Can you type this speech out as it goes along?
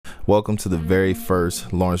Welcome to the very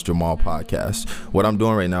first Lawrence Jamal podcast. What I'm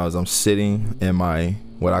doing right now is I'm sitting in my,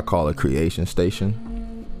 what I call a creation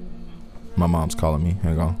station. My mom's calling me.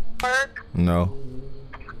 Hang on. Work? No.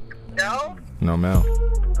 No? No, ma'am.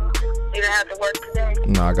 You didn't have to work today?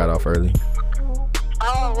 No, I got off early.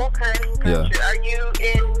 Oh, okay. Yeah. Are you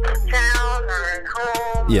in town or at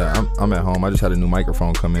home? Yeah, I'm at home. I just had a new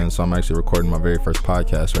microphone come in, so I'm actually recording my very first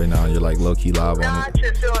podcast right now. You're like low-key live on it.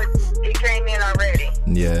 Gotcha. So it came in already?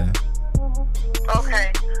 Yeah.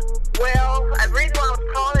 Okay. Well, the reason why I was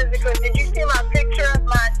calling is because did you see my picture of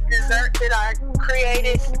my dessert that I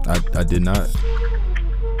created? I did not.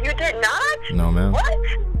 You did not? No, ma'am. What?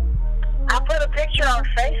 I put a picture on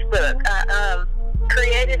Facebook. I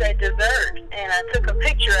created a dessert, and I took a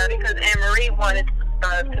picture of it because Anne-Marie wanted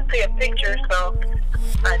to see a picture, so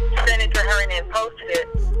I sent it to her and then posted it.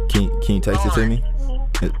 Can you text it to me?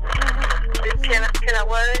 Can I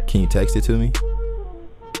what? Can you text it to me?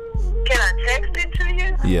 Can I text it to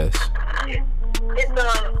you? Yes. It's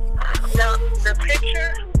no, the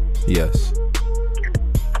picture. Yes.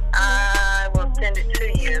 I will send it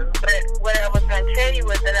to you. But what I was going to tell you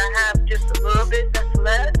was that I have just a little bit that's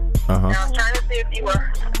left. And I was trying to see if you were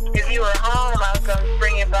home. I was going to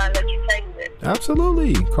bring it by and let you taste it.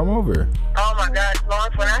 Absolutely. Come over. Oh my God,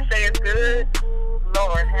 Lawrence! When I say it's good,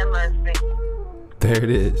 Lord have mercy. There it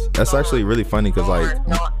is. That's actually really funny because like.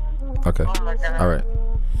 Okay. Oh my God. All right.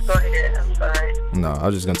 Go ahead. I'm sorry. No, I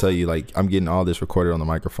was just gonna tell you, like, I'm getting all this recorded on the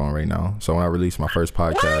microphone right now. So when I release my first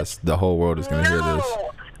podcast, the whole world is gonna hear this.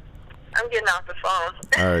 I'm getting off the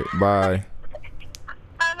phone. All right, bye.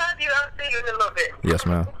 I love you. I'll see you in a little bit. Yes,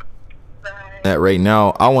 ma'am. Bye. Right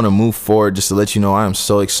now, I want to move forward just to let you know I am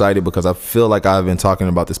so excited because I feel like I've been talking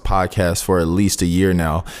about this podcast for at least a year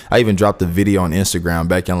now. I even dropped a video on Instagram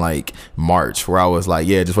back in like March where I was like,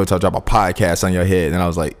 yeah, just wait till I drop a podcast on your head. And I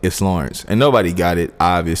was like, it's Lawrence. And nobody got it,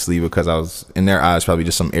 obviously, because I was, in their eyes, probably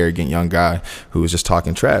just some arrogant young guy who was just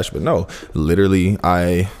talking trash. But no, literally,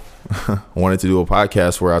 I wanted to do a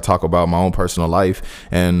podcast where I talk about my own personal life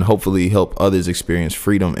and hopefully help others experience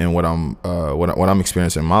freedom in what I'm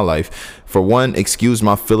experiencing in my life. For one, excuse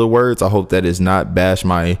my filler words. I hope that is not bash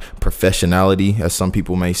my professionality, as some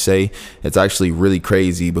people may say. It's actually really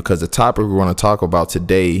crazy because the topic we're going to talk about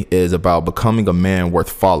today is about becoming a man worth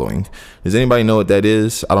following. Does anybody know what that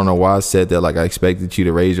is? I don't know why I said that. Like, I expected you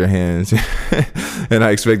to raise your hands and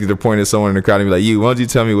I expected to point at someone in the crowd and be like, why don't you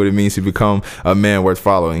tell me what it means to become a man worth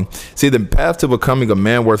following? See, the path to becoming a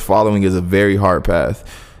man worth following is a very hard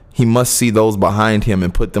path. He must see those behind him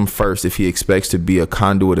and put them first if he expects to be a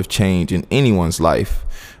conduit of change in anyone's life.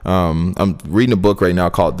 I'm reading a book right now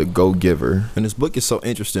called The Go-Giver. And this book is so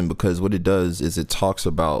interesting because what it does is it talks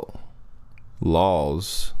about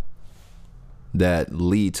laws that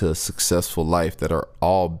lead to a successful life that are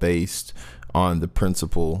all based on the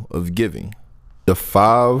principle of giving. The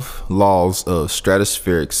 5 laws of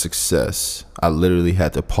stratospheric success. I literally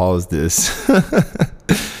had to pause this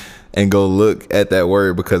and go look at that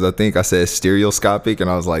word because I think I said stereoscopic and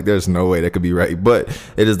I was like, there's no way that could be right. But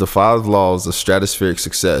it is the 5 laws of stratospheric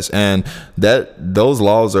success. And those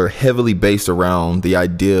laws are heavily based around the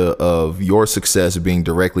idea of your success being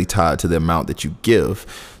directly tied to the amount that you give.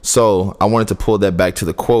 So I wanted to pull that back to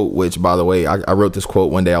the quote, which, by the way, I wrote this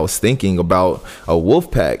quote one day. I was thinking about a wolf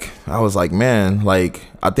pack. I was like, man, like,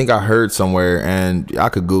 I think I heard somewhere, and I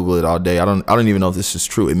could Google it all day. I don't even know if this is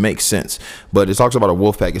true. It makes sense. But it talks about a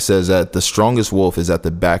wolf pack. It says that the strongest wolf is at the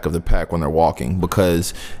back of the pack when they're walking,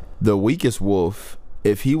 because the weakest wolf,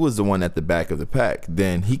 if he was the one at the back of the pack,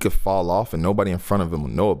 then he could fall off and nobody in front of him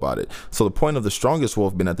would know about it. So the point of the strongest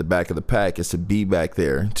wolf being at the back of the pack is to be back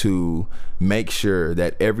there to make sure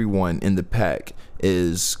that everyone in the pack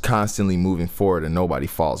is constantly moving forward and nobody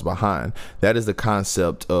falls behind. That is the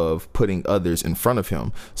concept of putting others in front of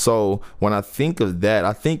him. So when I think of that,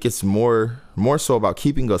 I think it's more so about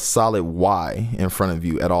keeping a solid why in front of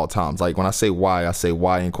you at all times. Like when I say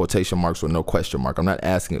why in quotation marks with no question mark. I'm not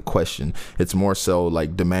asking a question. It's more so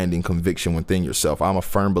like demanding conviction within yourself. I'm a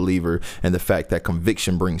firm believer in the fact that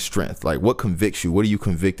conviction brings strength. Like, what convicts you? What are you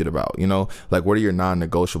convicted about? You know, like, what are your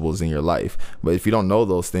non-negotiables in your life? But if you don't know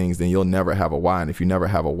those things, then you'll never have a why. And if you never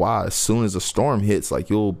have a why, as soon as a storm hits, like,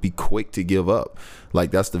 you'll be quick to give up.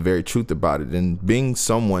 Like, that's the very truth about it. And being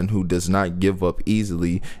someone who does not give up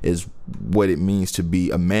easily is what it means to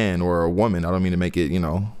be a man or a woman. I don't mean to make it,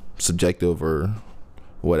 subjective or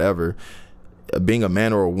whatever. Being a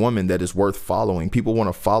man or a woman that is worth following. People want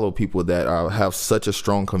to follow people that have such a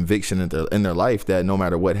strong conviction in their life that no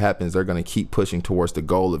matter what happens, they're going to keep pushing towards the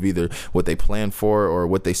goal of either what they planned for or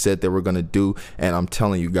what they said they were going to do. And I'm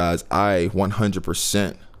telling you guys, I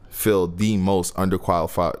 100% feel the most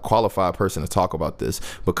qualified person to talk about this,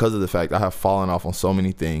 because of the fact I have fallen off on so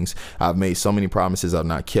many things. I've made so many promises I've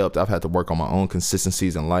not kept. I've had to work on my own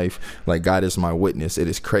consistencies in life. Like, God is my witness. It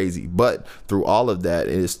is crazy. But through all of that,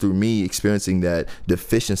 it is through me experiencing that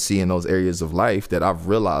deficiency in those areas of life that I've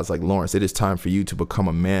realized, like, Lawrence, it is time for you to become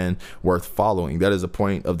a man worth following. That is the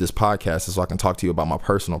point of this podcast, is so I can talk to you about my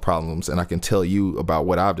personal problems and I can tell you about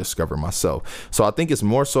what I've discovered myself. So I think it's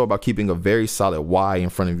more so about keeping a very solid why in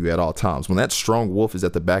front of you at all times. When that strong wolf is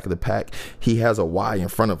at the back of the pack, he has a why in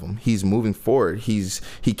front of him. He's moving forward. He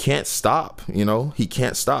can't stop, he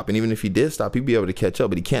can't stop. And even if he did stop, he'd be able to catch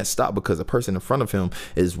up, but he can't stop because the person in front of him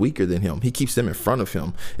is weaker than him. He keeps them in front of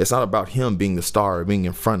him. It's not about him being the star, being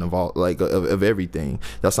in front of all, like, of everything.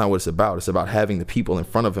 That's not what it's about. It's about having the people in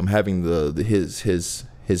front of him, having his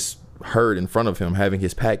herd in front of him, having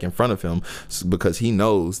his pack in front of him, because he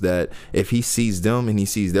knows that if he sees them and he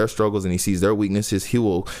sees their struggles and he sees their weaknesses, he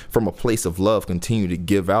will, from a place of love, continue to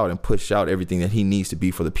give out and push out everything that he needs to be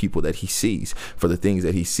for the people that he sees, for the things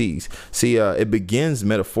that he sees. See, it begins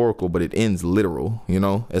metaphorical, but it ends literal.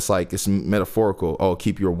 It's like, it's metaphorical. Oh,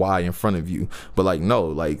 keep your why in front of you, but like, no,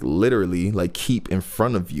 like, literally, like, keep in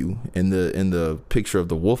front of you in the picture of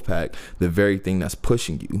the wolf pack the very thing that's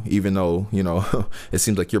pushing you, even though it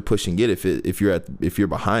seems like you're pushing it if you're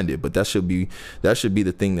behind it, but that should be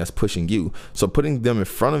the thing that's pushing you. So putting them in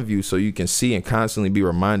front of you so you can see and constantly be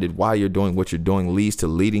reminded why you're doing what you're doing leads to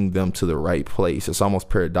leading them to the right place. It's almost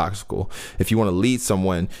paradoxical. If you want to lead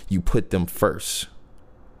someone, you put them first.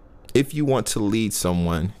 If you want to lead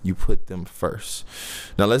someone, you put them first.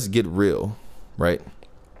 Now let's get real, right?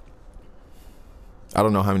 I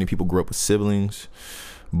don't know how many people grew up with siblings,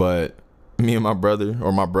 but me and my brother,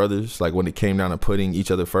 or my brothers, like, when it came down to putting each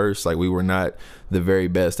other first, like, we were not the very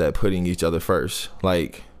best at putting each other first.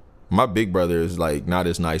 Like, my big brother is, like, not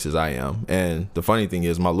as nice as I am. And the funny thing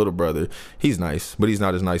is, my little brother, he's nice, but he's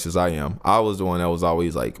not as nice as I am. I was the one that was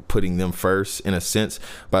always, like, putting them first in a sense.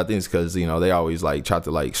 But I think it's because, they always, like, tried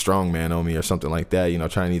to, like, strongman on me or something like that,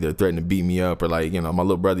 trying to either threaten to beat me up or, like, my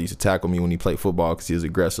little brother used to tackle me when he played football because he was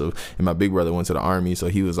aggressive. And my big brother went to the Army, so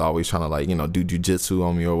he was always trying to, like, do jujitsu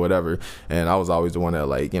on me or whatever. And I was always the one that,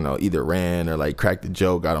 like, either ran or, like, cracked a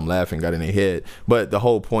joke, got them laughing, got in their head. But the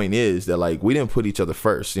whole point is that, like, we didn't put each other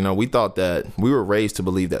first. We thought that we were raised to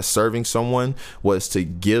believe that serving someone was to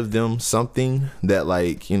give them something that,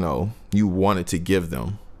 like, you wanted to give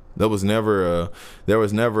them. There was never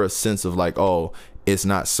a sense of, like, oh, it's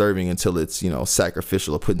not serving until it's,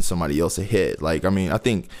 sacrificial or putting somebody else ahead. Like, I mean, I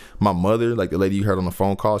think my mother, like the lady you heard on the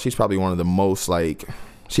phone call, she's probably one of the most, like,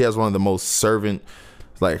 she has one of the most servant,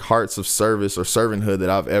 like, hearts of service or servanthood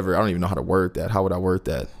that I've ever, I don't even know how to word that. How would I word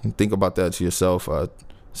that? Think about that to yourself.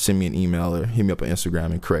 Send me an email or hit me up on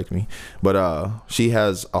Instagram and correct me. But she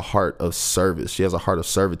has a heart of service. She has a heart of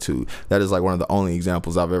servitude. That is, like, one of the only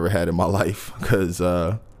examples I've ever had in my life, because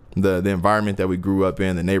the environment that we grew up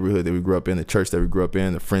in, the neighborhood that we grew up in, the church that we grew up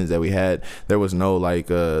in, the friends that we had, there was no, like,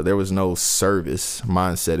 there was no service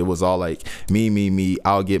mindset. It was all like, me,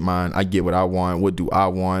 I'll get mine, I get what I want, what do I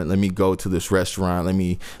want, let me go to this restaurant, let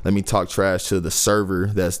me talk trash to the server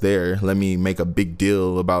that's there, let me make a big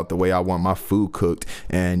deal about the way I want my food cooked,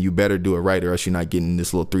 and you better do it right or else you're not getting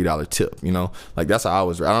this little $3 tip. Like, that's how I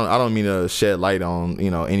was. I don't mean to shed light on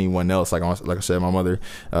anyone else. Like I said, my mother,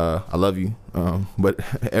 I love you, but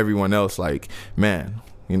everyone else, like, man,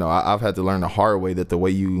 I've had to learn the hard way that the way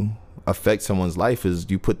you affect someone's life is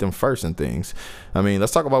you put them first in things. I mean,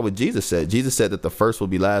 let's talk about what Jesus said. Jesus said that the first will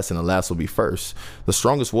be last and the last will be first. The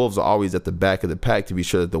strongest wolves are always at the back of the pack to be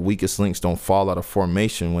sure that the weakest links don't fall out of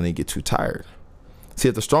formation when they get too tired. See,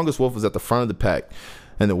 if the strongest wolf was at the front of the pack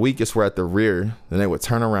and the weakest were at the rear, then they would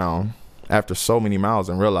turn around after so many miles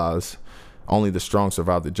and realize only the strong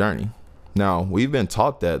survive the journey. Now, we've been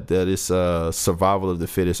taught that it's survival of the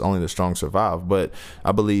fittest, only the strong survive. But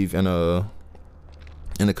I believe in a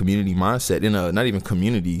community mindset, not even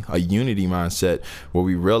community, a unity mindset, where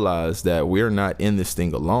we realize that we're not in this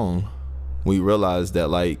thing alone. We realize that,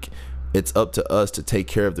 like, it's up to us to take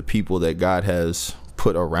care of the people that God has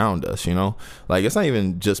put around us. Like, it's not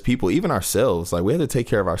even just people, even ourselves. Like, we have to take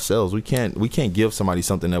care of ourselves. We can't give somebody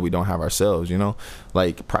something that we don't have ourselves.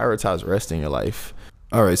 Like, prioritize rest in your life.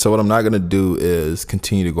 All right, so what I'm not going to do is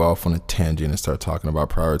continue to go off on a tangent and start talking about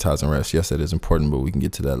prioritizing rest. Yes, that is important, but we can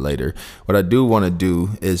get to that later. What I do want to do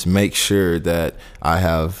is make sure that I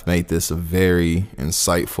have made this a very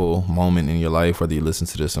insightful moment in your life, whether you listen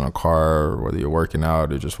to this in a car, or whether you're working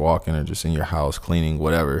out or just walking or just in your house cleaning,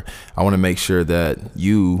 whatever. I want to make sure that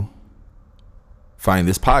you find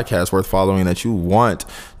this podcast worth following, that you want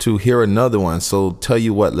to hear another one. So tell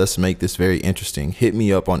you what, let's make this very interesting. Hit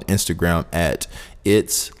me up on Instagram at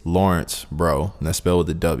It's Lawrence, bro. And that's spelled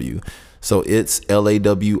with a W. So it's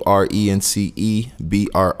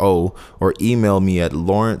LAWRENCEBRO, or email me at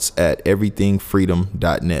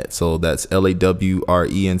lawrence@everythingfreedom.net. So that's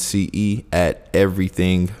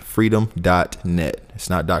LAWRENCE@everythingfreedom.net. It's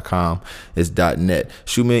not .com, it's .net.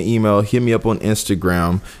 Shoot me an email, hit me up on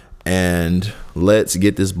Instagram, and let's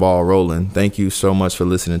get this ball rolling. Thank you so much for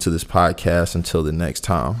listening to this podcast. Until the next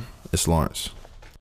time, it's Lawrence.